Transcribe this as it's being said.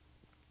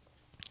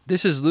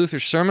This is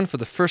Luther's sermon for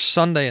the first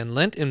Sunday in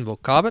Lent in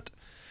Vocabit.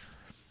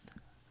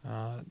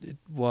 It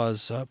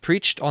was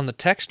preached on the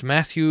text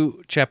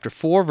Matthew chapter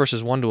 4,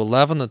 verses 1 to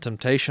 11, the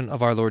temptation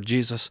of our Lord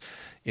Jesus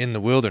in the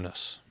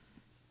wilderness.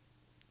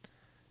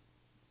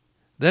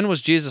 Then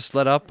was Jesus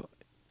led up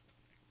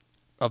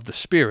of the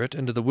Spirit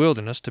into the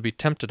wilderness to be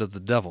tempted of the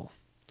devil.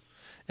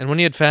 And when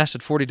he had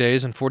fasted 40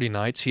 days and 40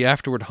 nights, he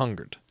afterward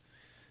hungered.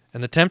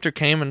 And the tempter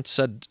came and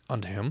said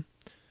unto him,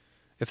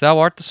 If thou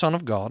art the Son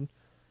of God,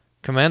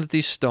 command that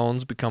these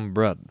stones become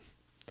bread.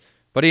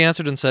 But he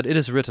answered and said, It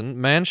is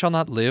written, Man shall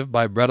not live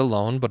by bread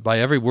alone, but by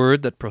every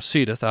word that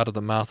proceedeth out of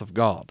the mouth of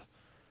God.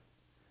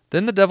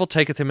 Then the devil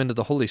taketh him into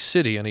the holy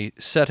city, and he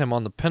set him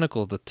on the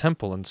pinnacle of the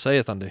temple, and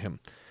saith unto him,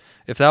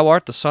 If thou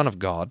art the Son of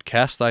God,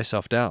 cast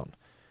thyself down.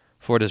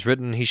 For it is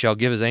written, He shall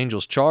give his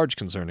angels charge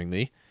concerning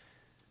thee,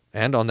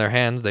 and on their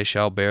hands they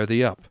shall bear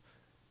thee up,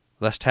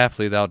 lest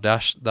haply thou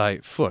dash thy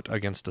foot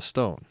against a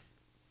stone.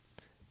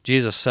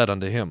 Jesus said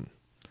unto him,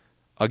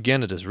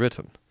 Again it is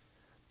written,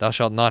 Thou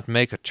shalt not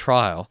make a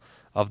trial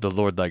of the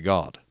Lord thy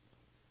God.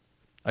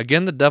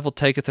 Again the devil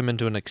taketh him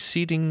into an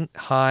exceeding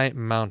high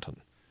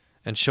mountain,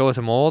 and showeth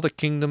him all the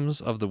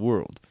kingdoms of the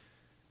world,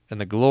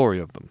 and the glory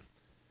of them.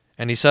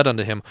 And he said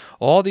unto him,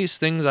 All these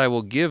things I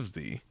will give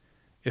thee,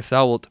 if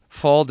thou wilt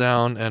fall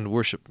down and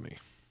worship me.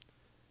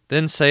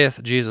 Then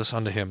saith Jesus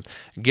unto him,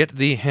 Get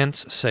thee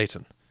hence,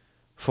 Satan,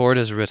 for it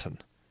is written,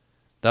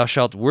 Thou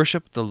shalt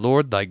worship the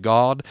Lord thy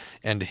God,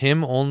 and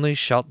him only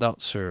shalt thou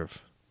serve.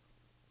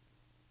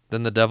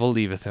 Then the devil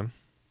leaveth him,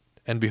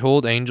 and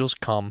behold, angels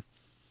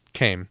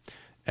came,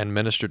 and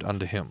ministered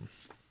unto him.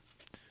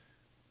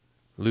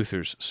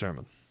 Luther's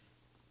Sermon.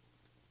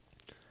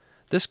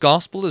 This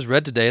gospel is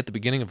read today at the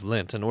beginning of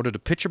Lent in order to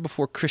picture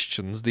before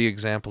Christians the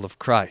example of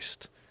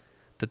Christ,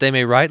 that they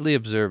may rightly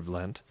observe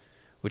Lent,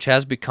 which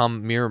has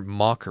become mere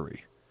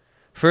mockery.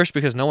 First,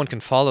 because no one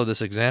can follow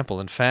this example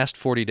and fast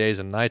 40 days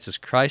and nights as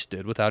Christ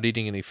did without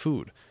eating any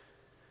food.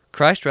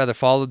 Christ rather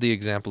followed the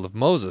example of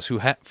Moses, who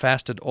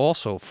fasted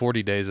also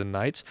 40 days and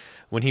nights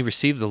when he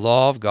received the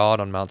law of God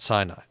on Mount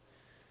Sinai.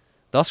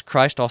 Thus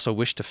Christ also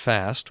wished to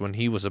fast when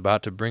he was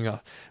about to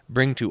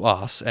bring to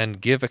us and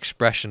give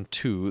expression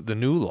to the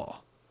new law.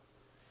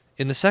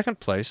 In the second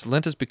place,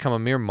 Lent has become a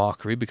mere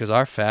mockery because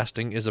our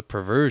fasting is a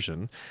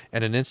perversion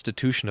and an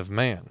institution of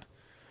man.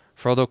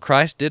 For although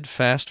Christ did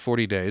fast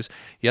 40 days,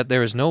 yet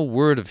there is no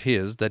word of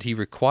his that he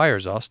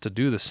requires us to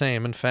do the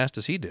same and fast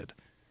as he did.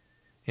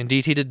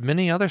 Indeed, he did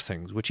many other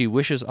things which he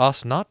wishes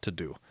us not to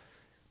do,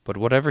 but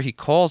whatever he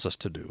calls us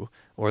to do,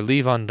 or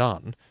leave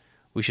undone,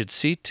 we should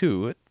see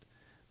to it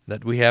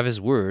that we have his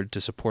word to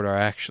support our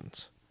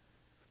actions.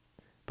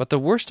 But the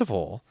worst of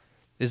all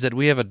is that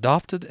we have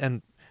adopted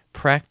and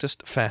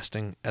practiced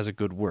fasting as a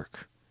good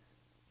work,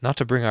 not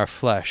to bring our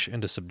flesh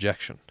into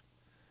subjection,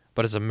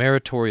 but as a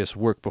meritorious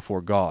work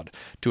before God,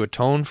 to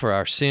atone for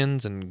our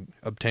sins and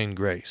obtain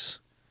grace.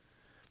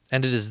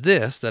 And it is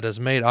this that has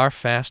made our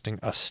fasting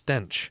a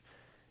stench,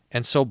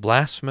 and so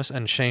blasphemous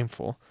and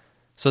shameful,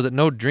 so that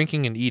no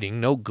drinking and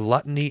eating, no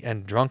gluttony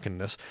and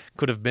drunkenness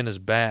could have been as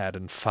bad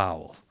and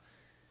foul.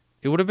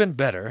 It would have been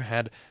better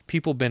had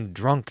people been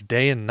drunk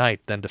day and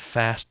night than to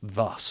fast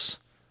thus.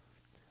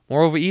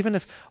 Moreover, even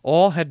if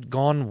all had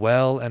gone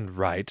well and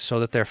right, so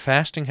that their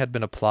fasting had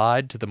been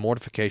applied to the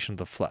mortification of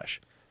the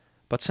flesh,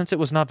 but since it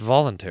was not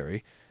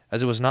voluntary,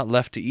 as it was not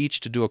left to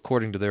each to do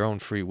according to their own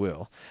free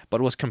will,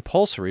 but was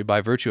compulsory by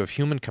virtue of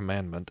human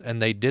commandment,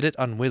 and they did it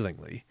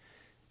unwillingly,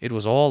 it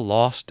was all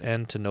lost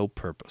and to no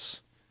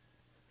purpose.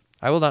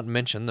 I will not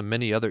mention the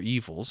many other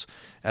evils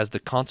as the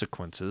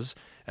consequences,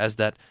 as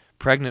that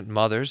pregnant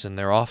mothers and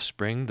their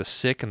offspring, the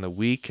sick and the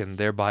weak, and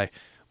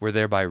were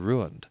thereby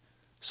ruined,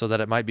 so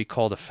that it might be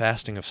called a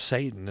fasting of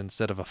Satan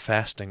instead of a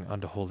fasting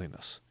unto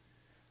holiness.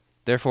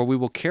 Therefore we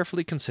will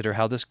carefully consider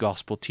how this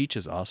gospel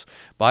teaches us,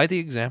 by the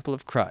example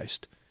of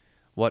Christ,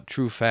 what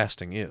true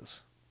fasting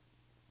is.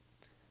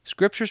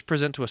 Scriptures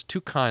present to us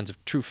two kinds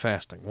of true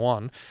fasting.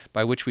 One,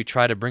 by which we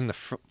try to bring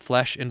the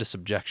flesh into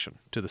subjection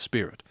to the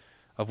Spirit,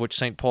 of which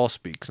St. Paul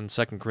speaks in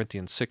 2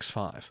 Corinthians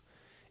 6:5,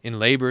 in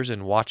labors,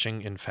 in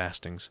watching, in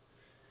fastings.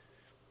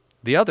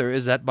 The other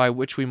is that by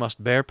which we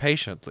must bear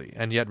patiently,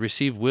 and yet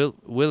receive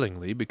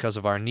willingly because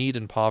of our need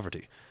and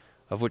poverty,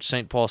 of which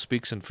St. Paul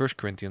speaks in 1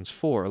 Corinthians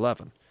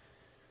 4:11.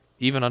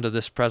 Even unto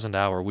this present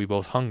hour we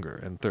both hunger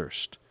and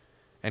thirst.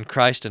 And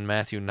Christ in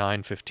Matthew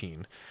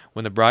 9:15,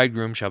 when the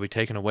bridegroom shall be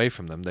taken away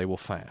from them, they will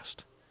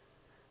fast.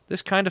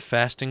 This kind of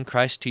fasting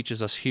Christ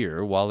teaches us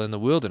here, while in the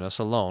wilderness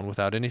alone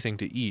without anything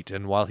to eat,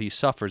 and while he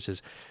suffers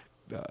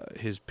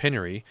his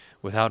penury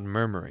without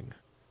murmuring.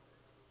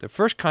 The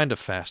first kind of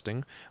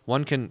fasting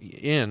one can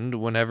end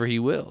whenever he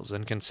wills,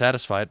 and can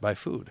satisfy it by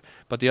food.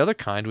 But the other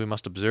kind we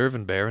must observe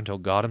and bear until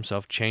God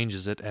himself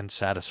changes it and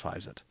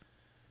satisfies it.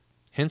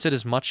 Hence it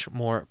is much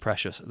more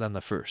precious than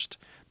the first,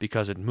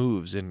 because it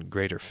moves in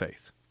greater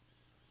faith.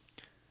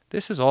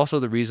 This is also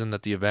the reason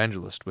that the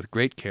evangelist with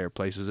great care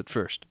places it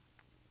first.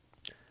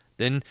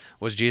 Then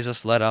was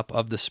Jesus led up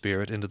of the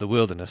Spirit into the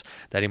wilderness,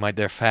 that he might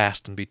there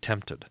fast and be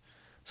tempted.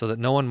 so that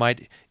no one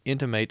might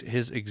imitate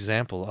his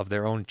example of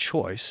their own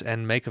choice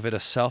and make of it a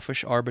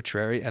selfish,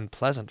 arbitrary, and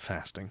pleasant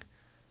fasting,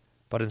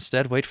 but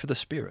instead wait for the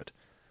Spirit,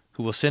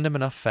 who will send him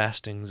enough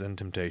fastings and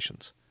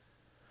temptations.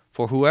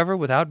 For whoever,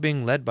 without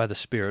being led by the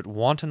Spirit,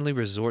 wantonly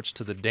resorts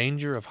to the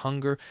danger of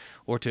hunger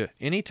or to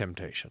any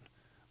temptation,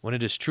 when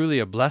it is truly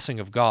a blessing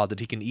of God that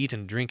he can eat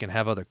and drink and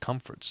have other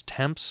comforts,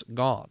 tempts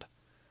God.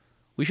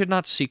 We should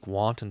not seek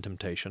want and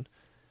temptation.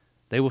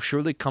 They will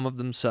surely come of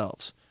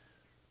themselves.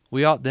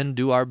 We ought then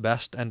do our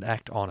best and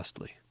act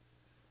honestly.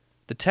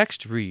 The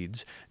text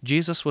reads,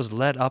 Jesus was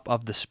led up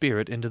of the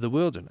Spirit into the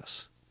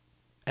wilderness,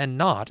 and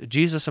not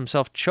Jesus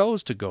himself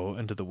chose to go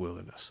into the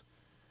wilderness.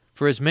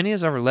 For as many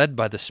as are led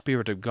by the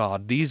Spirit of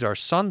God, these are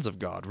sons of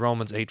God,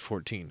 Romans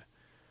 8:14.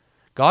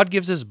 God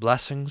gives his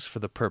blessings for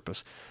the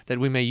purpose that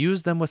we may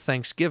use them with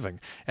thanksgiving,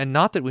 and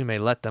not that we may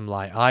let them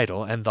lie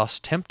idle and thus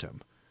tempt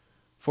him.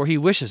 For he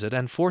wishes it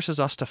and forces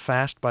us to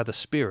fast by the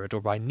Spirit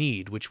or by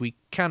need, which we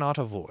cannot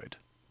avoid.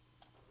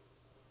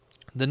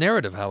 The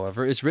narrative,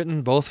 however, is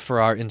written both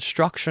for our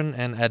instruction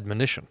and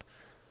admonition.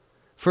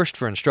 First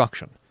for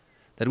instruction,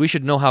 that we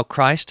should know how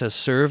Christ has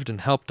served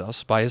and helped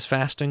us by his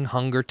fasting,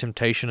 hunger,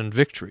 temptation, and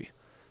victory.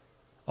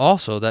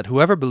 Also, that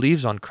whoever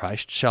believes on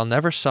Christ shall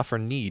never suffer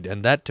need,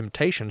 and that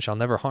temptation shall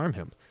never harm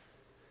him.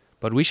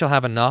 But we shall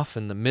have enough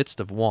in the midst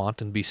of want,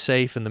 and be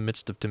safe in the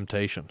midst of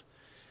temptation,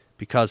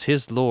 because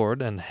his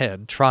Lord and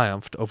Head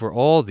triumphed over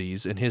all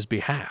these in his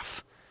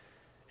behalf.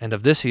 And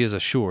of this he is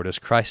assured, as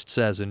Christ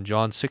says in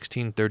John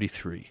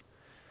 16:33,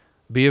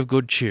 "Be of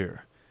good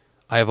cheer,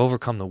 I have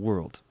overcome the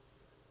world."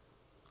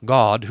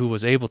 God, who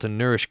was able to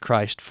nourish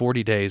Christ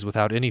 40 days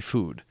without any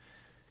food,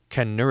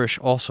 can nourish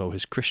also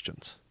his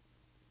Christians.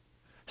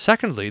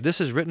 Secondly, this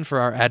is written for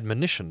our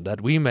admonition,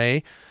 that we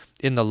may,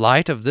 in the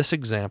light of this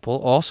example,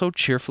 also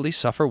cheerfully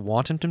suffer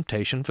want and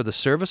temptation for the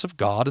service of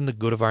God and the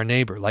good of our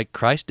neighbor, like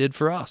Christ did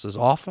for us, as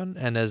often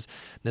and as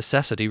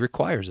necessity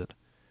requires it,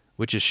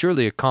 which is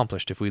surely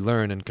accomplished if we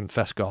learn and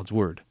confess God's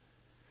word.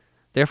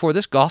 Therefore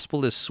this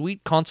gospel is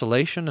sweet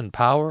consolation and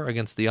power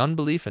against the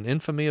unbelief and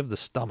infamy of the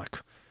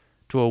stomach,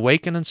 to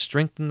awaken and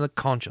strengthen the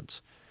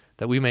conscience,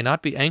 that we may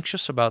not be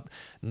anxious about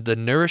the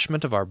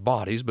nourishment of our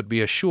bodies, but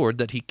be assured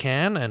that he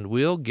can and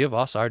will give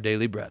us our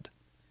daily bread.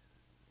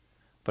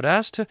 But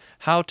as to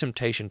how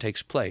temptation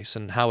takes place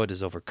and how it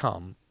is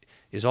overcome,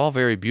 is all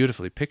very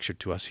beautifully pictured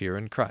to us here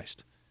in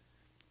Christ.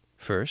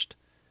 First,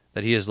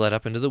 that he is led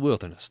up into the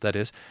wilderness, that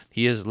is,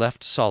 he is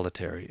left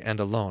solitary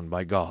and alone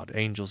by God,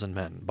 angels and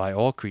men, by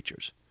all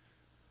creatures.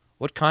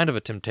 What kind of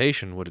a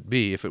temptation would it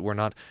be if it were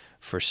not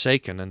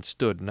forsaken and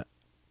stood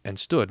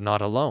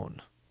not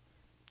alone?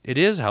 It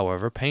is,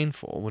 however,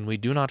 painful when we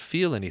do not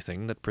feel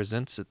anything that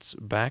presents its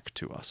back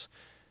to us,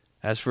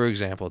 as, for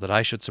example, that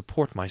I should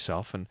support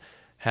myself and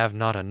have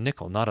not a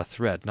nickel, not a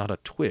thread, not a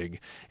twig,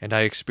 and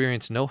I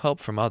experience no help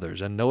from others,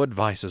 and no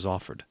advice is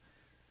offered.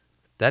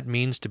 That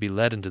means to be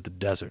led into the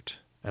desert,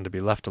 and to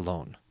be left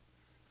alone.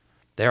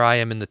 There I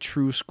am in the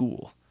true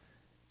school,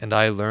 and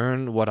I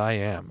learn what I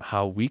am,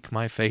 how weak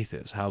my faith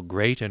is, how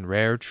great and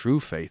rare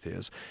true faith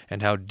is,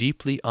 and how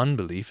deeply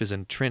unbelief is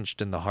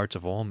entrenched in the hearts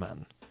of all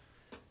men.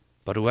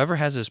 But whoever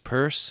has his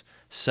purse,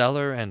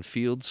 cellar, and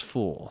fields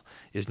full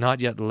is not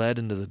yet led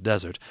into the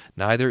desert,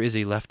 neither is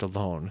he left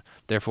alone,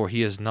 therefore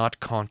he is not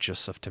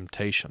conscious of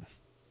temptation.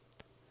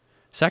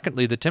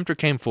 Secondly, the tempter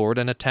came forward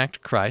and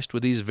attacked Christ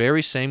with these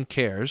very same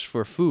cares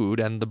for food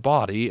and the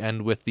body,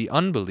 and with the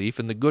unbelief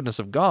in the goodness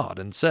of God,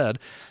 and said,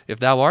 "If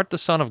thou art the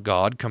Son of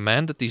God,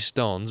 command that these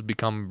stones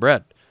become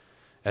bread."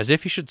 As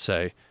if he should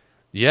say,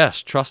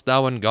 "Yes, trust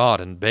thou in God,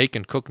 and bake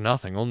and cook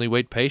nothing, only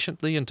wait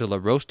patiently until a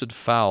roasted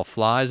fowl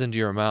flies into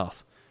your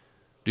mouth.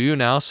 Do you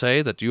now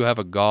say that you have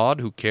a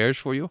God who cares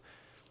for you?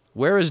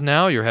 Where is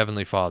now your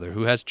heavenly Father,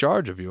 who has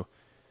charge of you?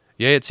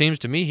 Yea, it seems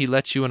to me he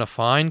lets you in a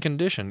fine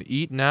condition.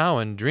 Eat now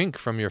and drink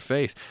from your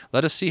faith.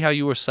 Let us see how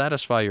you will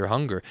satisfy your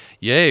hunger.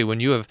 Yea, when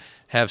you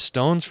have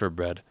stones for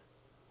bread.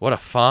 What a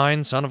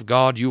fine Son of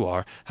God you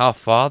are! How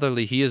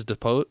fatherly he is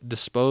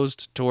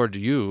disposed toward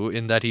you,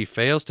 in that he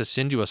fails to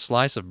send you a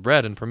slice of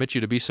bread and permits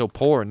you to be so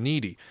poor and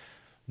needy.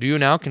 Do you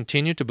now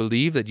continue to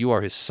believe that you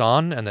are his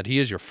son, and that he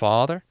is your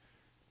Father?"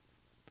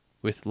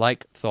 With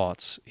like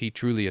thoughts he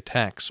truly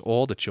attacks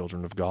all the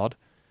children of God.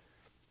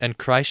 And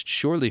Christ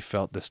surely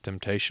felt this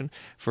temptation,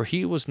 for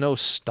he was no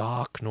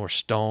stock nor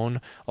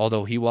stone,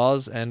 although he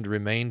was and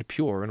remained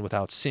pure and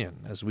without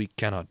sin, as we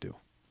cannot do.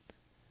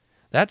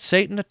 That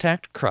Satan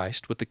attacked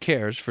Christ with the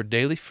cares for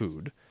daily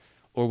food,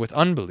 or with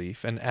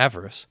unbelief and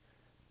avarice,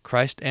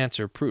 Christ's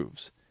answer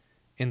proves,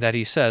 in that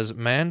he says,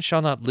 "Man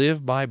shall not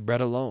live by bread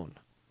alone."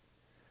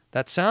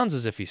 That sounds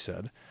as if he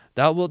said,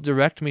 "Thou wilt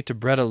direct me to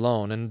bread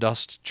alone, and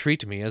dost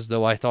treat me as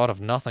though I thought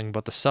of nothing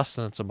but the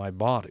sustenance of my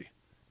body."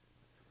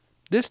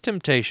 This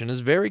temptation is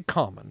very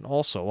common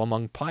also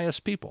among pious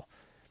people,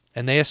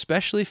 and they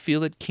especially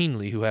feel it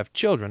keenly who have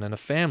children and a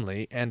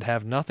family and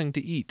have nothing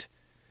to eat.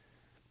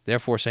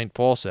 Therefore St.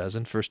 Paul says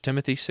in 1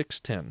 Timothy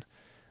 6:10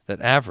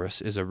 that avarice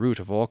is a root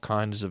of all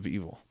kinds of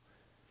evil,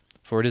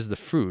 for it is the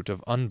fruit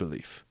of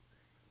unbelief.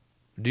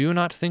 Do you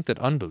not think that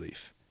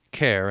unbelief,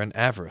 care, and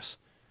avarice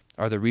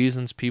are the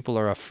reasons people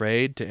are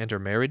afraid to enter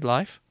married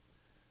life?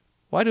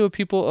 Why do a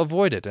people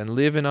avoid it and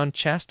live in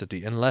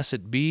unchastity, unless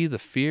it be the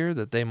fear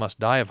that they must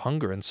die of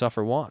hunger and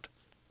suffer want?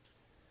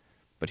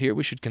 But here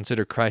we should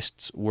consider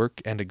Christ's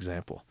work and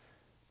example,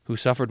 who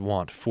suffered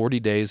want 40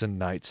 days and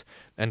nights,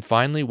 and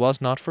finally was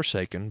not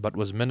forsaken, but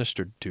was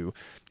ministered to,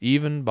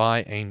 even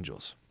by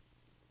angels.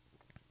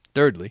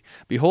 Thirdly,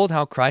 behold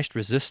how Christ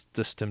resists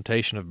this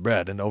temptation of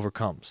bread and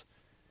overcomes.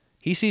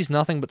 He sees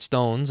nothing but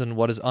stones and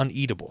what is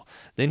uneatable.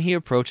 Then he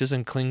approaches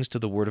and clings to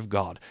the word of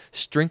God,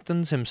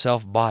 strengthens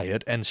himself by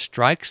it, and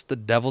strikes the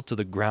devil to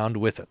the ground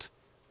with it.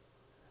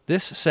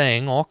 This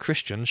saying all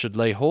Christians should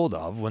lay hold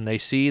of when they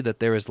see that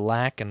there is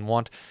lack and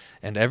want,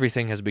 and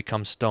everything has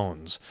become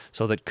stones,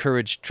 so that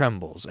courage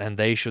trembles, and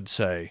they should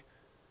say,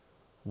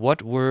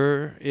 "What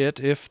were it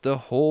if the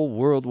whole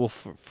world were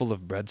full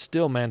of bread?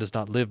 Still man does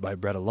not live by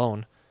bread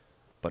alone,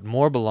 but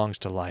more belongs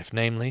to life,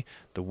 namely,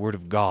 the word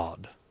of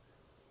God."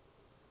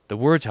 The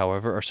words,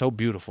 however, are so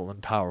beautiful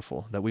and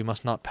powerful that we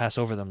must not pass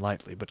over them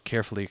lightly, but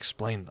carefully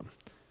explain them.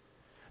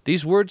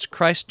 These words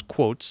Christ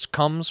quotes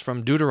comes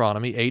from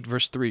Deuteronomy 8,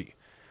 verse 3,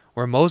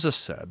 where Moses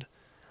said,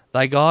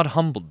 "Thy God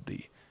humbled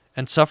thee,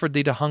 and suffered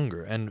thee to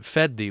hunger, and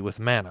fed thee with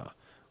manna,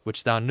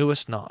 which thou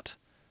knewest not,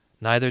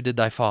 neither did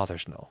thy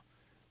fathers know,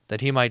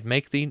 that he might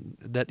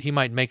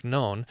make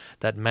known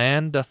that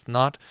man doth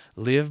not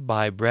live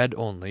by bread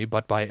only,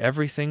 but by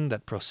everything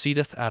that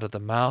proceedeth out of the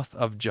mouth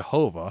of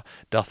Jehovah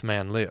doth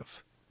man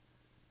live."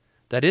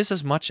 That is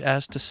as much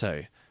as to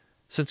say,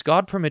 since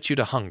God permits you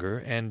to hunger,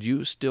 and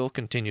you still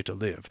continue to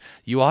live,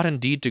 you ought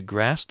indeed to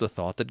grasp the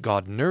thought that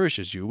God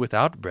nourishes you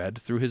without bread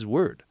through his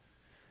word.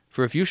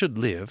 For if you should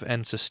live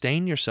and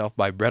sustain yourself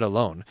by bread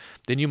alone,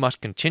 then you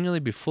must continually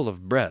be full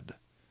of bread.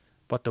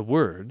 But the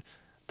word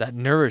that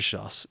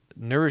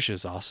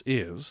nourishes us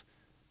is,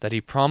 that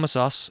he promises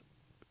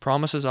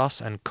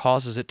us and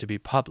causes it to be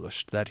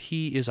published, that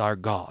he is our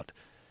God,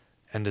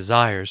 and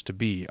desires to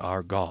be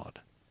our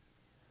God.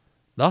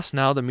 Thus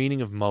now the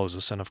meaning of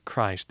Moses and of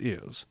Christ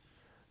is,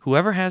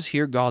 whoever has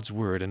here God's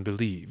word and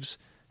believes,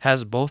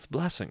 has both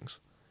blessings.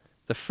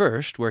 The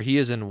first, where he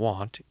is in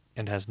want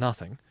and has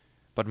nothing,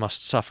 but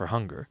must suffer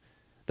hunger,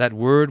 that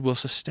word will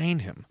sustain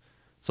him,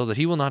 so that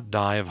he will not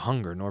die of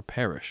hunger nor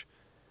perish,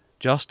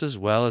 just as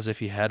well as if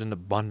he had an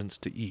abundance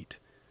to eat.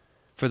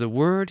 For the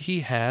word he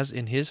has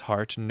in his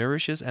heart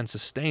nourishes and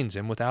sustains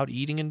him without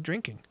eating and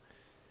drinking.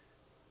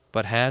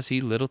 But has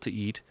he little to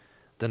eat,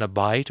 then a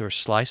bite or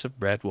slice of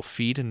bread will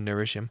feed and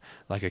nourish him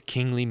like a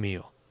kingly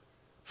meal.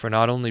 For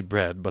not only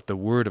bread, but the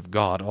word of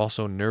God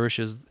also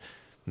nourishes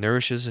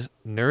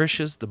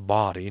the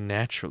body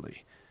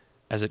naturally,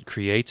 as it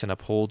creates and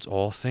upholds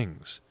all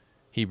things.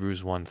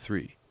 Hebrews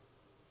 1:3.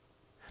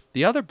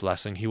 The other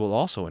blessing he will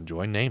also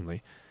enjoy,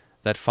 namely,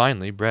 that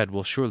finally bread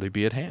will surely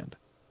be at hand,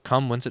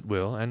 come whence it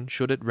will, and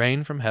should it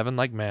rain from heaven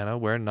like manna,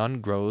 where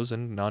none grows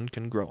and none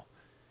can grow.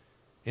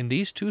 In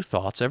these two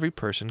thoughts every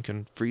person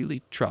can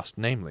freely trust,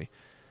 namely,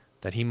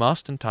 that he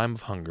must in time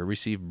of hunger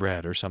receive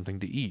bread or something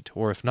to eat,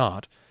 or if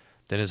not,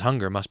 then his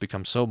hunger must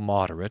become so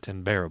moderate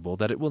and bearable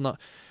that it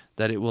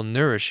will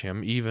nourish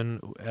him even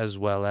as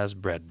well as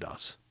bread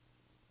does.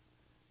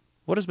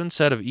 What has been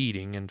said of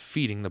eating and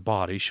feeding the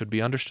body should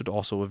be understood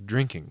also of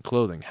drinking,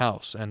 clothing,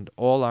 house, and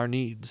all our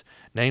needs,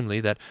 namely,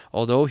 that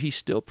although he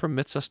still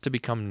permits us to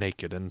become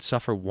naked and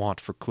suffer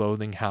want for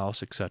clothing,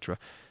 house, etc.,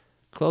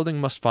 clothing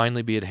must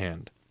finally be at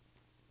hand.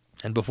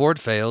 And before it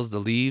fails, the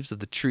leaves of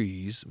the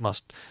trees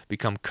must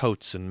become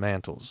coats and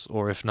mantles,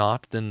 or if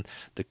not, then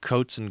the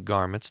coats and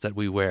garments that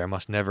we wear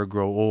must never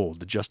grow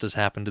old, just as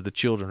happened to the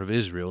children of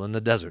Israel in the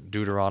desert,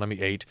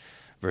 Deuteronomy 8,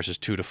 verses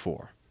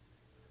 2-4,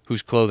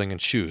 whose clothing and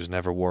shoes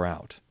never wore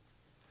out.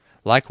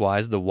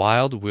 Likewise, the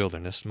wild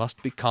wilderness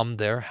must become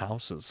their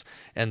houses,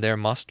 and there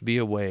must be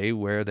a way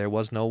where there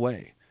was no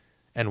way,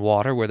 and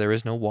water where there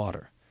is no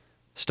water.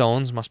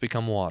 Stones must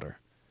become water.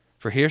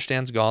 For here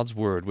stands God's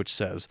word, which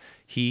says,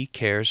 "He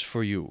cares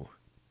for you."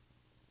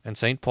 And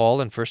St. Paul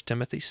in 1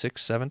 Timothy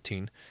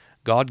 6:17,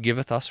 "God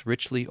giveth us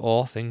richly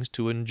all things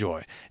to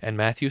enjoy." And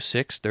Matthew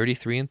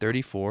 6:33 and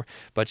 34,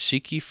 "But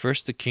seek ye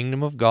first the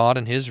kingdom of God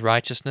and his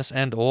righteousness,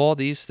 and all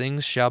these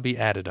things shall be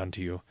added unto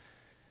you.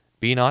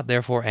 Be not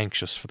therefore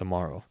anxious for the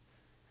morrow."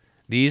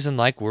 These and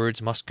like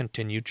words must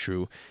continue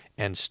true,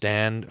 and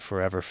stand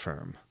forever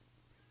firm.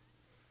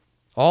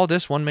 All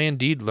this one may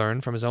indeed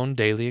learn from his own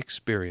daily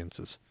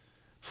experiences.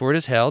 For it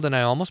is held, and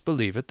I almost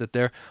believe it, that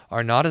there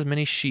are not as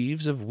many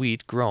sheaves of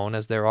wheat grown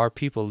as there are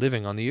people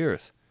living on the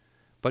earth.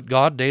 But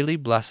God daily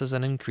blesses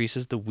and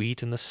increases the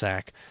wheat in the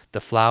sack, the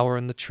flour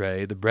in the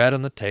tray, the bread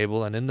on the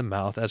table and in the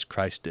mouth, as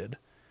Christ did.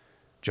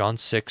 John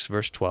 6,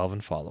 verse 12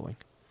 and following.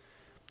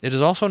 It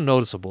is also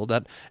noticeable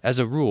that, as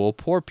a rule,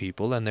 poor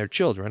people and their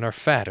children are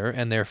fatter,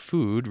 and their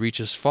food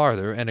reaches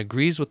farther and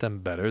agrees with them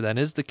better than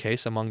is the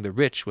case among the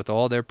rich with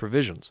all their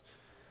provisions.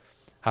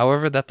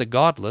 However, that the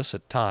godless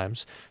at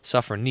times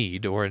suffer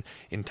need, or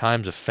in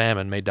times of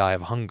famine may die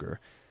of hunger,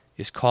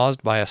 is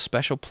caused by a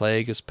special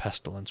plague as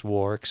pestilence,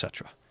 war,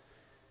 etc.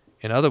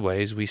 In other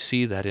ways we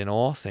see that in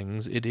all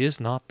things it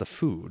is not the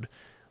food,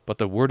 but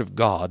the word of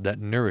God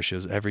that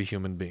nourishes every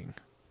human being.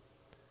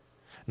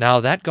 Now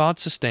that God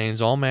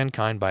sustains all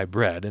mankind by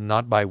bread, and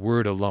not by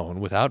word alone,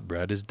 without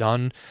bread, is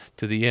done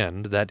to the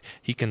end that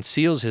he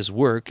conceals his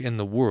work in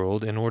the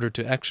world in order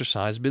to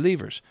exercise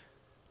believers,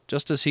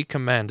 just as he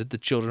commanded the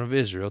children of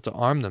Israel to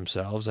arm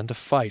themselves and to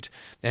fight.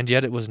 And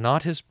yet it was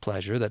not his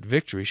pleasure that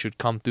victory should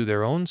come through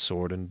their own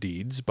sword and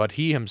deeds, but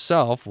he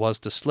himself was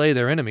to slay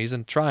their enemies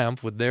and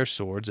triumph with their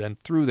swords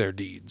and through their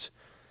deeds.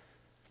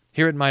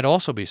 Here it might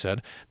also be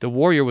said, the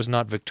warrior was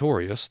not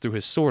victorious through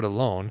his sword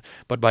alone,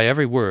 but by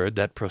every word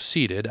that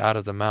proceeded out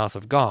of the mouth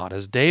of God.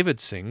 As David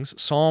sings,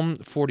 Psalm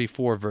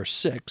 44, verse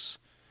 6,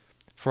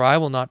 "For I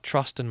will not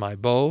trust in my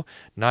bow,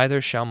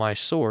 neither shall my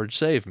sword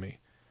save me."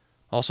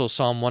 Also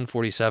Psalm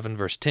 147,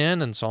 verse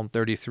 10, and Psalm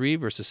 33,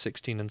 verses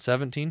 16 and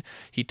 17,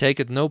 "He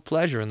taketh no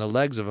pleasure in the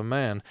legs of a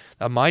man.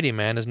 A mighty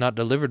man is not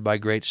delivered by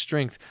great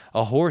strength.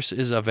 A horse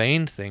is a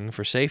vain thing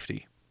for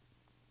safety.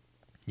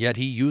 Yet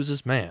he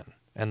uses man,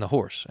 and the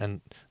horse, and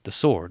the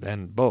sword,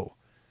 and bow,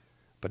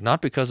 but not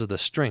because of the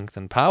strength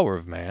and power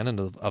of man and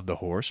of the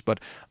horse, but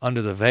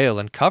under the veil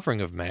and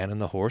covering of man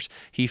and the horse,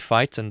 he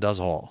fights and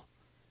does all.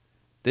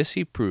 This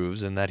he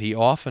proves in that he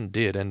often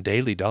did and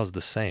daily does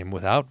the same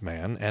without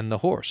man and the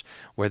horse,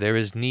 where there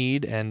is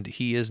need and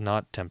he is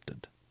not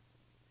tempted.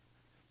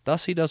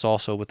 Thus he does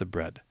also with the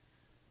bread.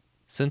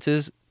 Since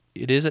it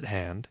is at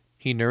hand,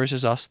 he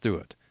nourishes us through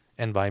it,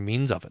 and by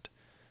means of it,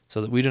 so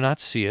that we do not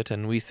see it,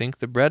 and we think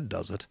the bread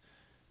does it.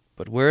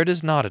 But where it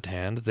is not at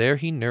hand, there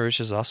he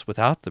nourishes us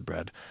without the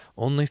bread,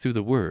 only through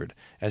the word,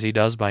 as he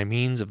does by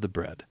means of the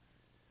bread.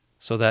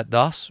 So that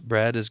thus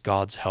bread is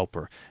God's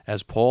helper,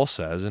 as Paul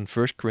says in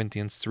 1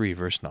 Corinthians 3,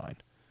 verse 9.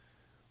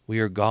 We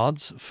are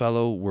God's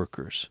fellow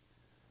workers.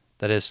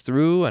 That is,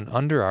 through and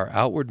under our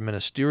outward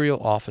ministerial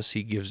office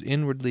he gives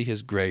inwardly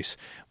his grace,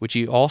 which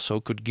he also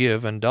could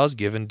give and does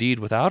give indeed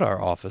without our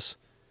office.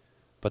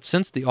 But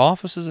since the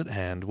office is at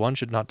hand, one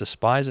should not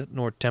despise it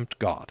nor tempt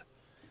God.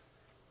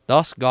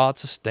 Thus God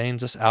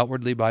sustains us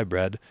outwardly by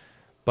bread,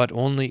 but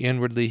only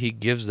inwardly he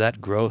gives that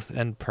growth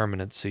and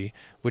permanency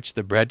which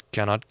the bread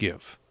cannot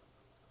give.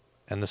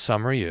 And the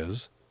summary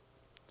is,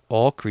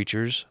 all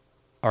creatures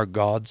are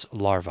God's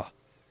larva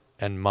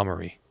and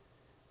mummery,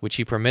 which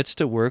he permits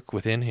to work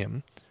with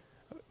him,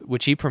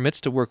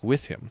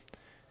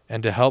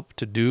 and to help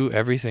to do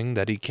everything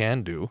that he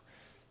can do,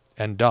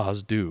 and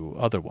does do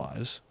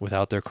otherwise,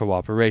 without their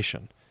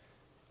cooperation,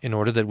 in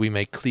order that we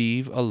may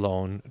cleave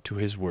alone to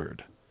his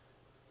word.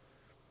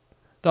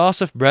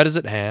 Thus, if bread is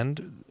at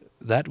hand,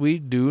 that we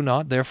do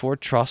not therefore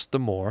trust the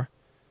more,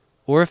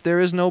 or if there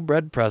is no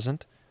bread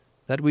present,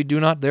 that we do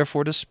not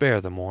therefore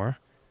despair the more,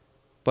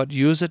 but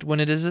use it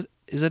when it is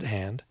at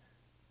hand,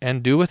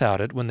 and do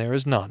without it when there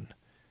is none,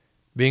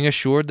 being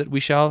assured that we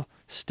shall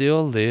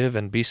still live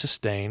and be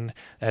sustained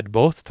at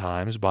both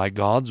times by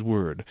God's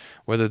word,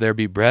 whether there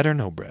be bread or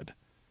no bread.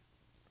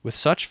 With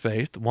such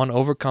faith one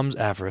overcomes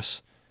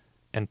avarice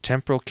and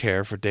temporal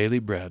care for daily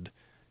bread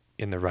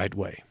in the right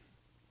way.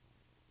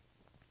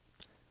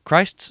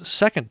 Christ's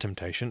second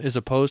temptation is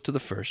opposed to the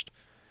first,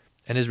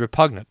 and is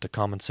repugnant to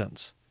common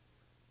sense.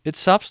 Its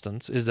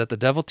substance is that the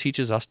devil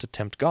teaches us to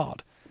tempt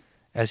God,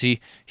 as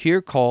he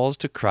here calls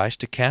to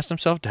Christ to cast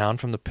himself down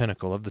from the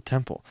pinnacle of the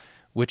temple,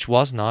 which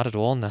was not at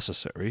all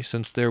necessary,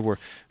 since there were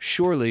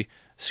surely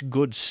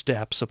good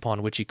steps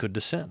upon which he could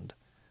descend,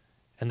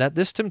 and that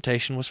this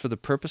temptation was for the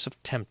purpose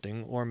of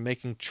tempting or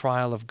making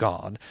trial of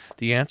God,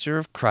 the answer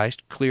of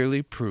Christ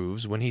clearly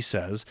proves when he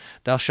says,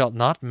 "Thou shalt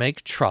not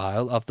make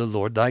trial of the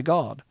Lord thy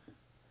God."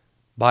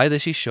 By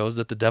this he shows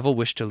that the devil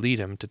wished to lead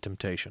him to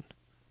temptation.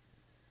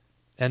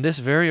 And this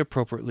very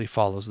appropriately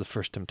follows the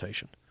first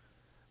temptation.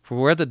 For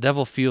where the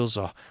devil feels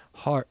a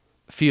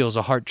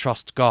heart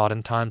trusts God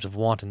in times of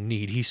want and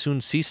need, he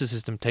soon ceases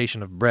his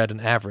temptation of bread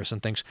and avarice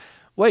and thinks,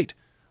 "Wait,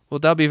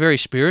 wilt thou be very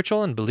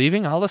spiritual and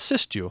believing? I'll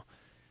assist you."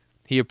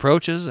 He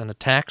approaches and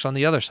attacks on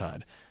the other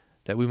side,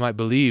 that we might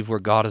believe where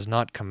God has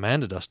not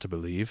commanded us to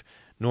believe,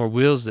 nor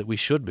wills that we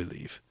should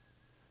believe.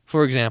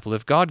 For example,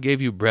 if God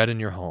gave you bread in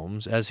your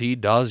homes, as he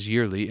does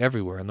yearly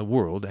everywhere in the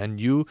world, and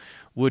you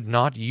would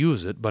not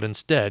use it, but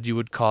instead you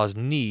would cause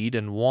need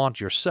and want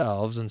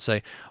yourselves, and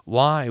say,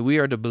 "Why, we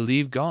are to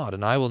believe God,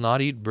 and I will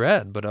not eat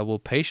bread, but I will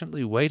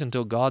patiently wait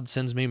until God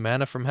sends me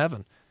manna from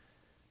heaven."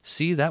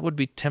 See, that would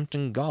be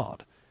tempting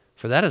God,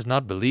 for that is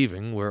not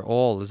believing where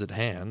all is at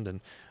hand,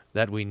 and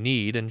that we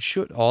need and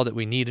should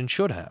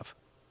have.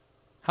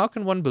 How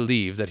can one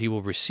believe that he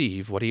will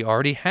receive what he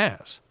already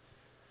has?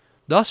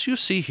 Thus you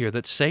see here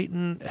that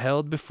Satan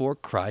held before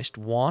Christ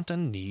want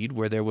and need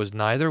where there was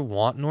neither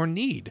want nor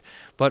need,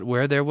 but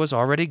where there was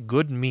already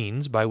good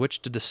means by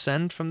which to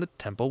descend from the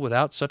temple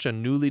without such a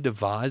newly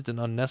devised and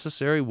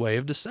unnecessary way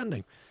of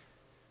descending.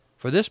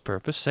 For this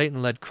purpose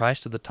Satan led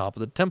Christ to the top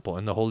of the temple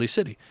in the holy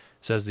city,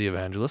 says the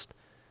evangelist,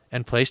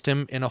 and placed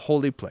him in a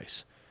holy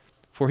place.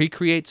 For he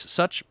creates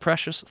such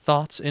precious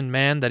thoughts in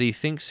man that he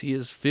thinks he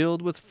is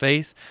filled with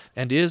faith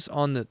and is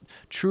on the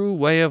true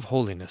way of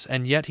holiness,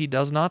 and yet he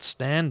does not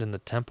stand in the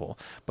temple,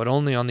 but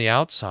only on the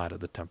outside of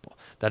the temple.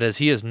 That is,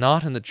 he is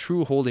not in the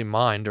true holy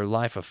mind or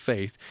life of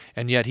faith,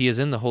 and yet he is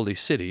in the holy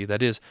city.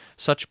 That is,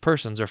 such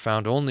persons are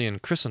found only in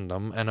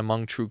Christendom and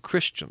among true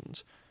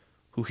Christians,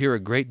 who hear a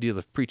great deal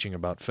of preaching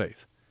about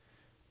faith.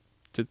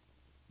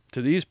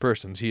 To these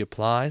persons he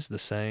applies the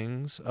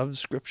sayings of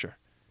Scripture.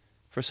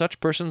 For such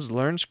persons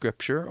learn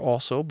Scripture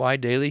also by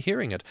daily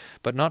hearing it,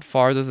 but not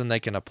farther than they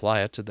can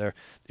apply it to their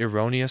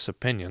erroneous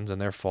opinions and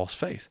their false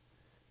faith.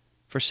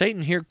 For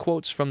Satan here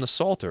quotes from the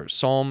Psalter,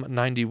 Psalm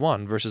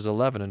 91, verses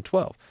 11 and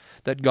 12,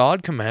 that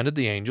God commanded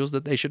the angels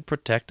that they should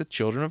protect the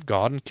children of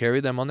God and carry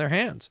them on their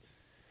hands.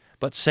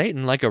 But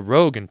Satan, like a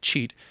rogue and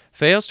cheat,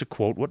 fails to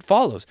quote what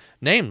follows,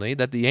 namely,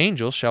 that the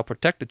angels shall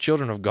protect the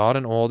children of God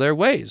in all their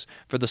ways.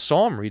 For the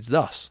psalm reads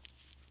thus,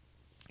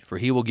 For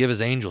he will give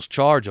his angels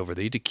charge over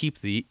thee to keep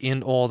thee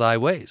in all thy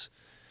ways.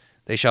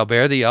 They shall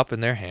bear thee up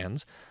in their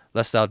hands,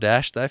 lest thou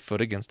dash thy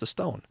foot against a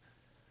stone.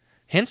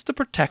 Hence the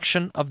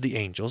protection of the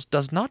angels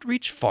does not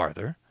reach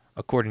farther,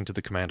 according to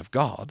the command of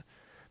God,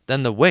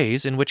 than the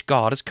ways in which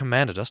God has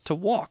commanded us to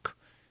walk.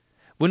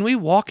 When we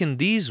walk in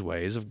these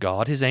ways of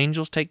God, his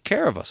angels take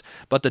care of us,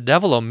 but the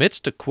devil omits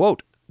to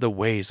quote the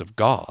ways of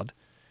God,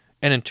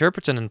 and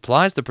interprets and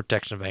implies the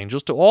protection of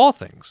angels to all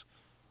things,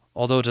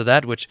 although to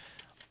that which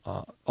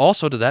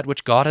also to that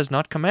which God has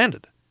not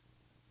commanded.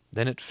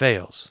 Then it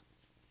fails,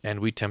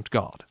 and we tempt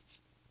God.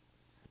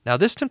 Now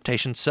this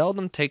temptation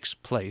seldom takes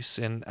place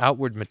in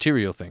outward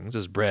material things,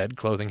 as bread,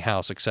 clothing,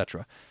 house,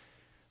 etc.,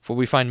 for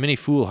we find many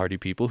foolhardy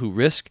people who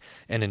risk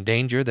and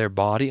endanger their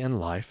body and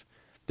life,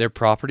 their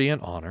property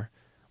and honor,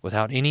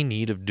 without any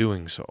need of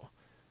doing so,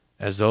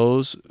 as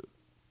those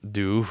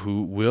do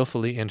who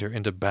willfully enter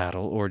into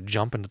battle, or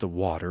jump into the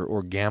water,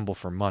 or gamble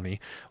for money,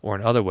 or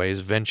in other ways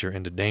venture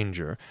into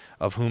danger,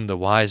 of whom the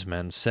wise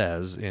man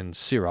says in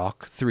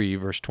Sirach 3,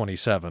 verse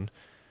 27,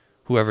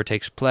 Whoever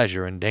takes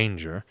pleasure in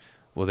danger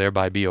will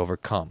thereby be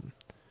overcome.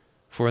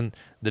 For in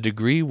the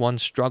degree one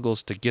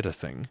struggles to get a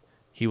thing,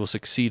 he will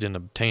succeed in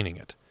obtaining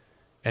it.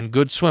 And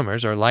good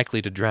swimmers are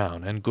likely to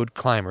drown, and good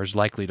climbers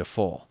likely to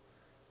fall.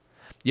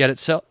 Yet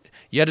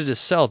it is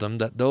seldom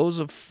that those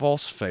of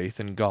false faith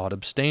in God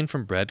abstain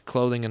from bread,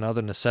 clothing, and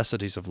other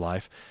necessities of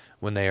life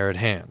when they are at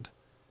hand.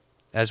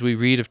 As we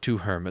read of two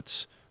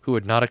hermits, who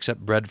would not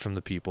accept bread from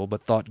the people,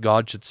 but thought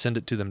God should send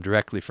it to them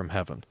directly from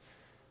heaven.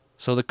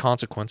 So the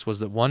consequence was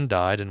that one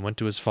died and went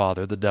to his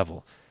father, the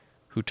devil,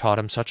 who taught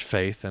him such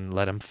faith and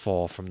let him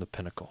fall from the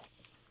pinnacle.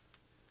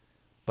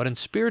 But in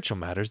spiritual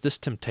matters this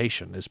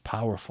temptation is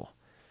powerful,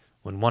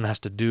 when one has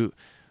to do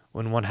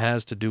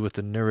with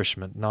the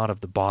nourishment not of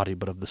the body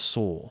but of the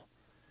soul.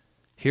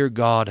 Here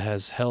God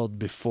has held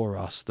before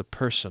us the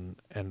person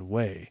and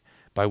way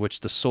by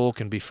which the soul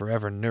can be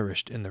forever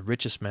nourished in the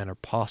richest manner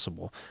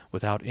possible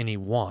without any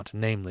want,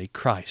 namely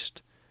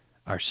Christ,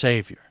 our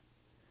Savior.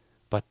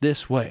 But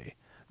this way,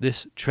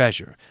 this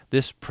treasure,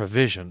 this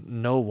provision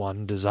no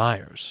one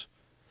desires.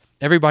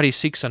 Everybody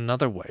seeks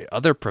another way,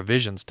 other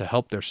provisions to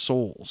help their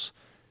souls.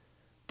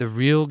 The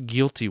real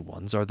guilty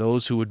ones are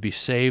those who would be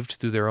saved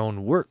through their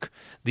own work.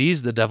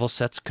 These the devil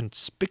sets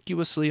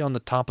conspicuously on the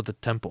top of the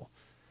temple.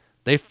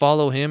 They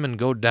follow him and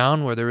go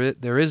down where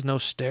there is no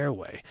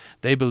stairway.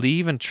 They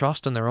believe and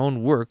trust in their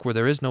own work where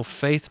there is no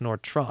faith nor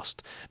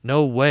trust,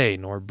 no way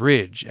nor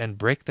bridge, and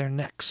break their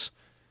necks.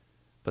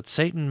 But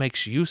Satan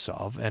makes use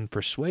of and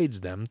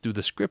persuades them through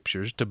the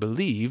Scriptures to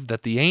believe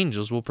that the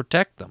angels will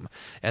protect them,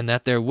 and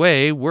that their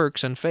way,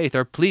 works, and faith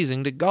are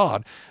pleasing to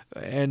God,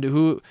 and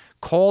who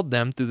called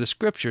them through the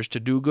Scriptures to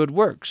do good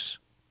works.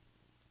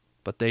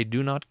 But they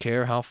do not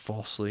care how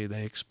falsely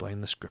they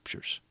explain the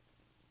Scriptures.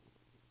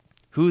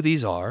 Who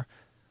these are,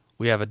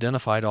 we have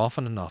identified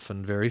often enough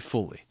and very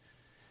fully,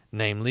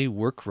 namely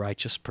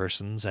work-righteous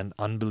persons and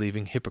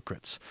unbelieving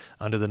hypocrites,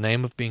 under the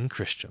name of being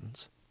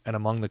Christians, and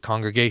among the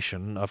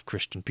congregation of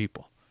Christian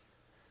people.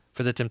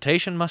 For the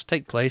temptation must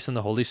take place in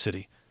the holy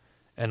city,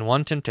 and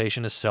one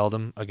temptation is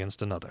seldom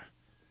against another.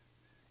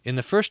 In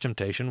the first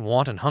temptation,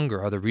 want and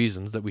hunger are the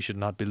reasons that we should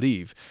not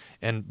believe,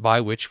 and by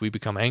which we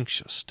become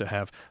anxious to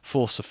have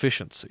full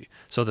sufficiency,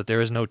 so that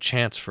there is no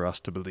chance for us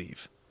to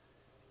believe.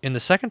 In the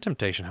second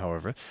temptation,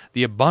 however,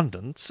 the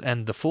abundance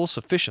and the full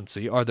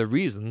sufficiency are the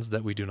reasons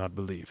that we do not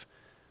believe,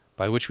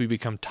 by which we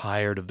become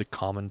tired of the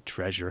common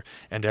treasure,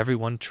 and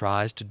everyone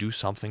tries to do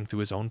something through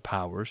his own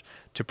powers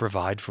to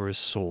provide for his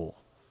soul.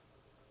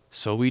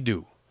 So we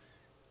do.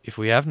 If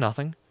we have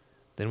nothing,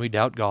 then we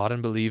doubt God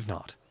and believe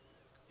not.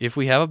 If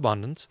we have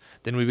abundance,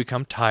 then we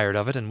become tired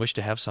of it and wish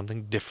to have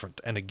something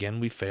different, and again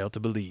we fail to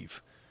believe.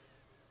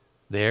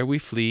 There we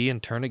flee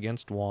and turn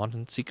against want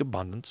and seek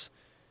abundance.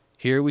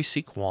 Here we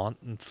seek want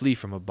and flee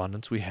from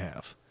abundance we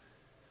have.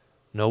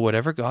 No,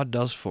 whatever God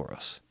does for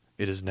us,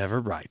 it is never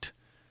right.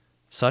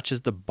 Such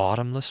is the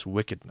bottomless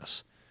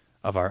wickedness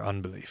of our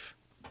unbelief.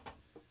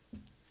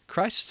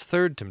 Christ's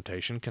third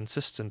temptation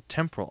consists in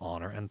temporal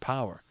honor and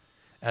power,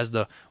 as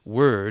the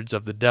words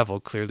of the devil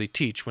clearly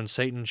teach, when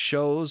Satan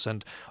shows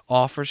and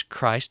offers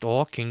Christ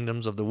all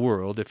kingdoms of the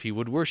world if he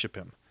would worship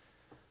him.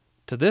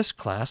 To this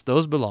class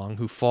those belong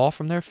who fall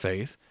from their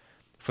faith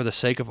for the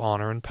sake of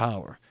honor and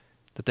power,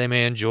 that they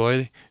may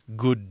enjoy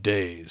good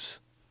days,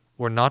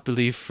 or not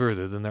believe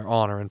further than their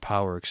honor and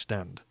power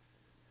extend.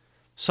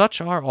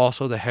 Such are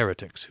also the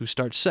heretics who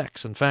start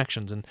sects and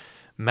factions in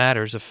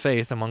matters of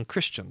faith among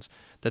Christians,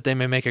 that they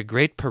may make a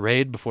great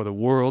parade before the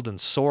world and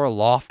soar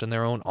aloft in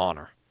their own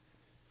honor.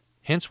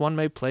 Hence one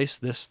may place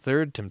this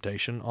third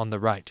temptation on the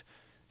right,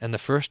 and the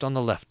first on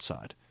the left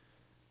side.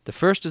 The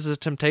first is the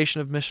temptation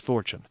of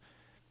misfortune,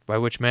 by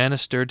which man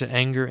is stirred to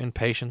anger,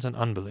 impatience, and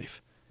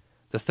unbelief.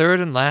 The third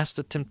and last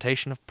the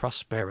temptation of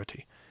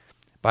prosperity,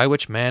 by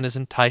which man is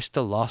enticed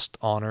to lust,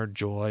 honor,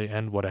 joy,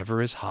 and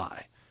whatever is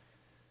high.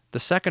 The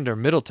second or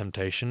middle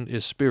temptation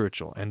is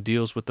spiritual, and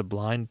deals with the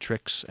blind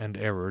tricks and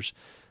errors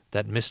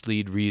that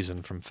mislead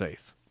reason from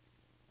faith.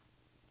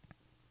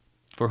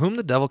 For whom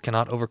the devil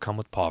cannot overcome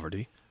with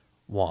poverty,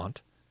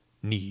 want,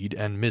 need,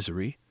 and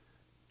misery,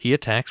 he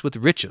attacks with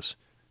riches,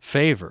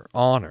 favor,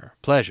 honor,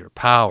 pleasure,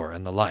 power,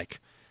 and the like,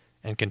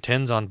 and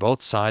contends on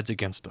both sides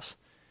against us.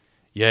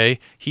 Yea,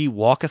 he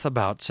walketh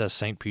about, says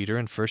St. Peter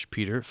in 1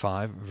 Peter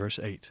 5, verse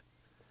 8.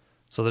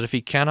 So that if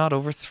he cannot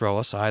overthrow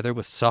us either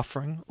with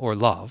suffering or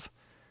love,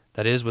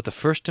 that is, with the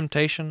first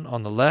temptation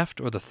on the left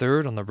or the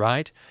third on the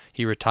right,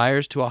 he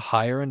retires to a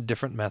higher and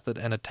different method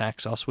and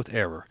attacks us with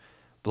error,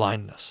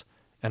 blindness,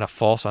 and a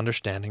false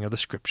understanding of the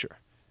Scripture.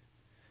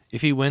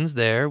 If he wins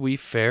there, we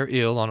fare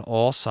ill on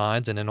all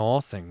sides and in all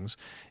things,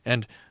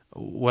 and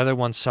whether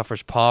one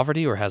suffers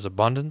poverty or has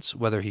abundance,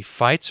 whether he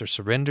fights or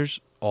surrenders,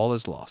 all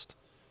is lost.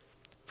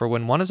 For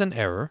when one is in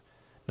error,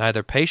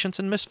 neither patience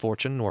in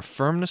misfortune nor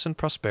firmness in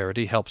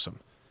prosperity helps him,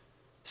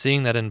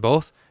 seeing that in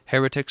both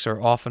heretics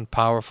are often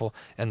powerful,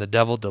 and the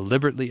devil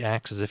deliberately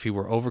acts as if he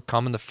were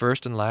overcome in the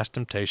first and last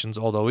temptations,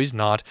 although he's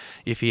not,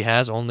 if he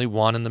has only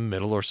one in the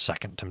middle or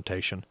second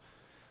temptation.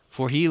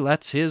 For he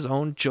lets his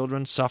own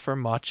children suffer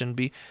much and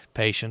be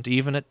patient,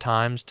 even at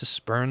times to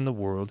spurn the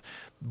world,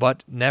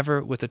 but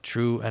never with a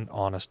true and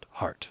honest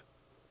heart.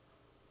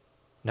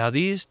 Now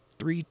these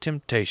three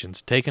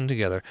temptations taken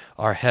together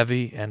are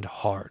heavy and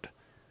hard,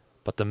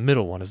 but the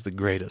middle one is the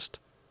greatest,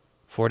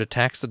 for it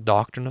attacks the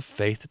doctrine of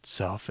faith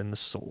itself in the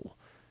soul,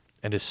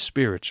 and is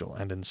spiritual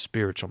and in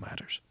spiritual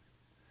matters.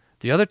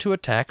 The other two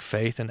attack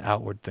faith in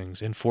outward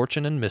things, in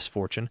fortune and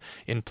misfortune,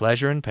 in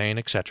pleasure and pain,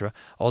 etc.,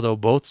 although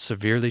both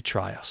severely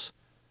try us.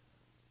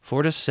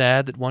 For it is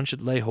sad that one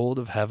should lay hold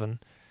of heaven,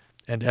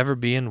 and ever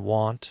be in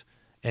want,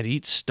 and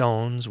eat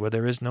stones where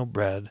there is no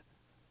bread.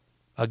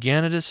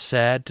 Again, it is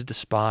sad to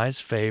despise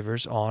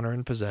favors, honor,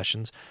 and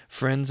possessions,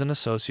 friends and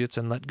associates,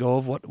 and let go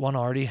of what one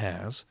already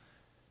has.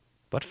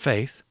 But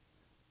faith,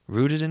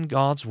 rooted in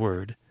God's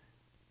Word,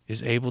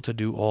 is able to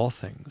do all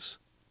things.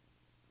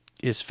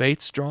 Is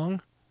faith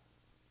strong?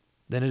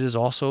 Then it is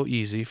also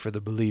easy for the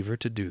believer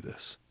to do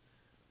this.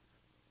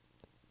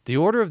 The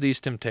order of these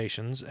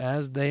temptations,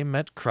 as they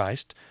met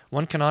Christ,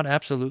 one cannot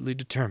absolutely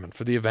determine,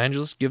 for the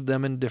evangelists give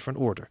them in different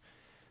order.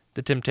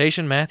 The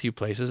temptation Matthew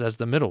places as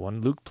the middle one,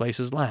 Luke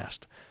places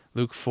last,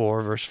 Luke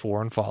 4, verse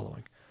 4 and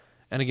following.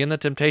 And again, the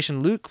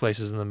temptation Luke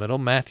places in the middle,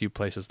 Matthew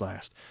places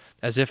last,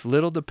 as if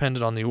little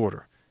depended on the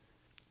order.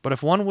 But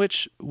if one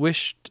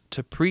wished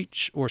to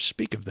preach or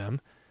speak of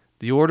them,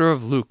 the order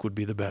of Luke would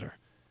be the better.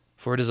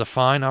 For it is a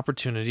fine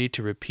opportunity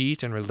to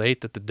repeat and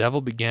relate that the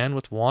devil began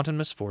with want and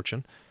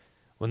misfortune.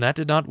 When that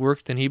did not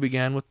work, then he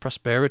began with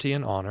prosperity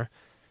and honor.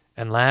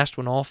 And last,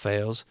 when all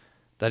fails,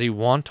 that he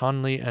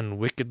wantonly and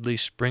wickedly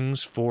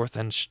springs forth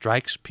and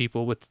strikes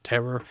people with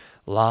terror,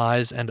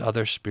 lies, and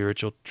other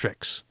spiritual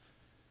tricks.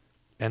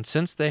 And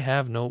since they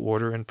have no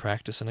order in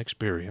practice and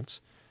experience,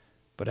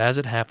 but as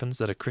it happens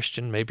that a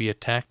Christian may be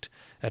attacked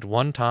at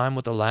one time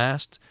with the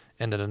last,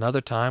 and at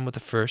another time with the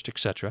first,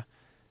 etc.,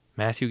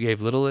 Matthew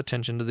gave little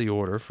attention to the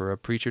order for a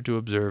preacher to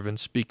observe in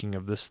speaking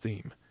of this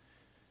theme.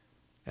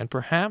 And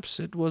perhaps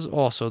it was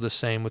also the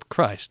same with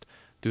Christ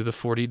through the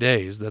 40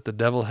 days, that the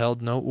devil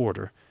held no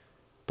order,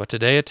 but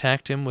today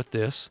attacked him with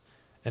this,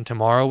 and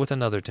tomorrow with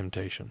another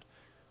temptation,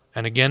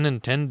 and again in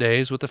 10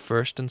 days with the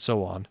first, and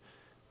so on,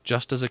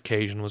 just as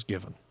occasion was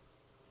given.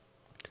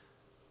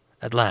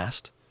 At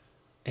last,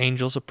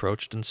 angels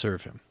approached and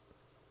served him.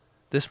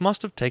 This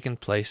must have taken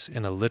place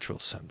in a literal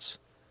sense,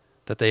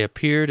 that they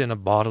appeared in a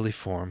bodily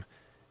form,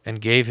 and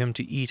gave him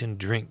to eat and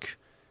drink,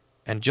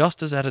 and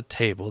just as at a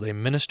table they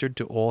ministered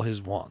to all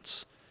his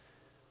wants.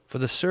 For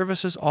the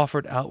services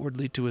offered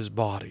outwardly to his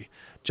body,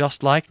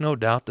 just like, no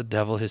doubt, the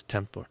devil his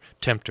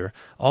tempter,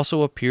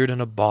 also appeared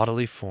in a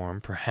bodily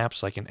form,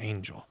 perhaps like an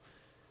angel.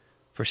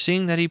 For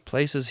seeing that he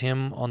places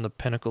him on the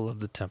pinnacle of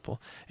the temple,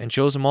 and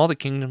shows him all the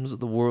kingdoms of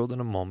the world in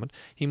a moment,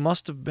 he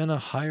must have been a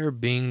higher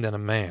being than a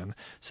man,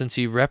 since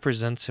he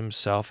represents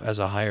himself as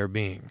a higher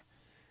being,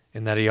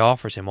 in that he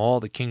offers him all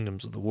the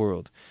kingdoms of the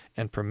world,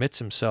 and permits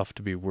himself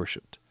to be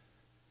worshipped.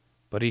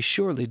 But he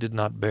surely did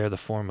not bear the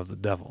form of the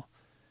devil,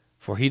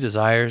 For he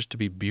desires to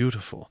be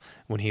beautiful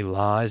when he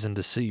lies and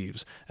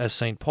deceives, as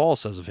St. Paul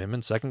says of him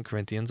in 2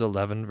 Corinthians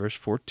 11, verse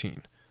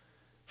 14.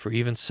 For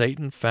even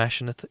Satan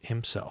fashioneth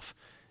himself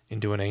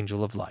into an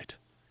angel of light.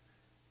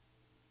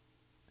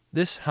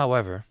 This,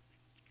 however,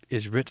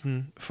 is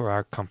written for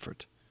our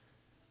comfort,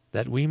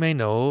 that we may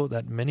know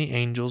that many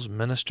angels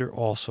minister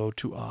also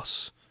to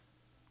us,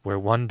 where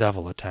one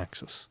devil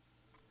attacks us.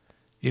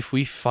 If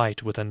we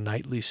fight with a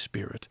knightly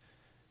spirit,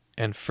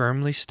 and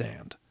firmly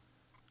stand,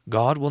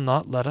 God will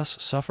not let us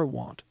suffer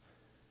want.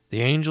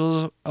 The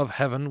angels of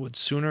heaven would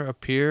sooner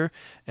appear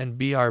and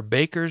be our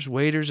bakers,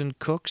 waiters, and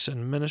cooks,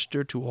 and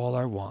minister to all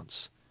our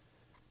wants.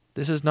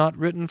 This is not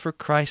written for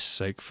Christ's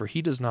sake, for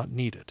he does not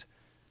need it.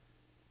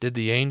 Did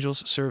the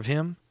angels serve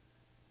him?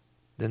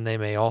 Then they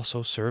may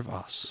also serve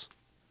us.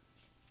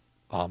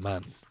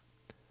 Amen.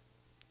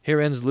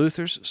 Here ends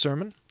Luther's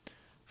sermon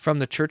from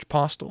the Church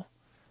Postil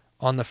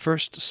on the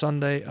first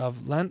Sunday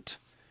of Lent,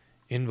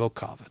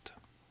 Invocavit.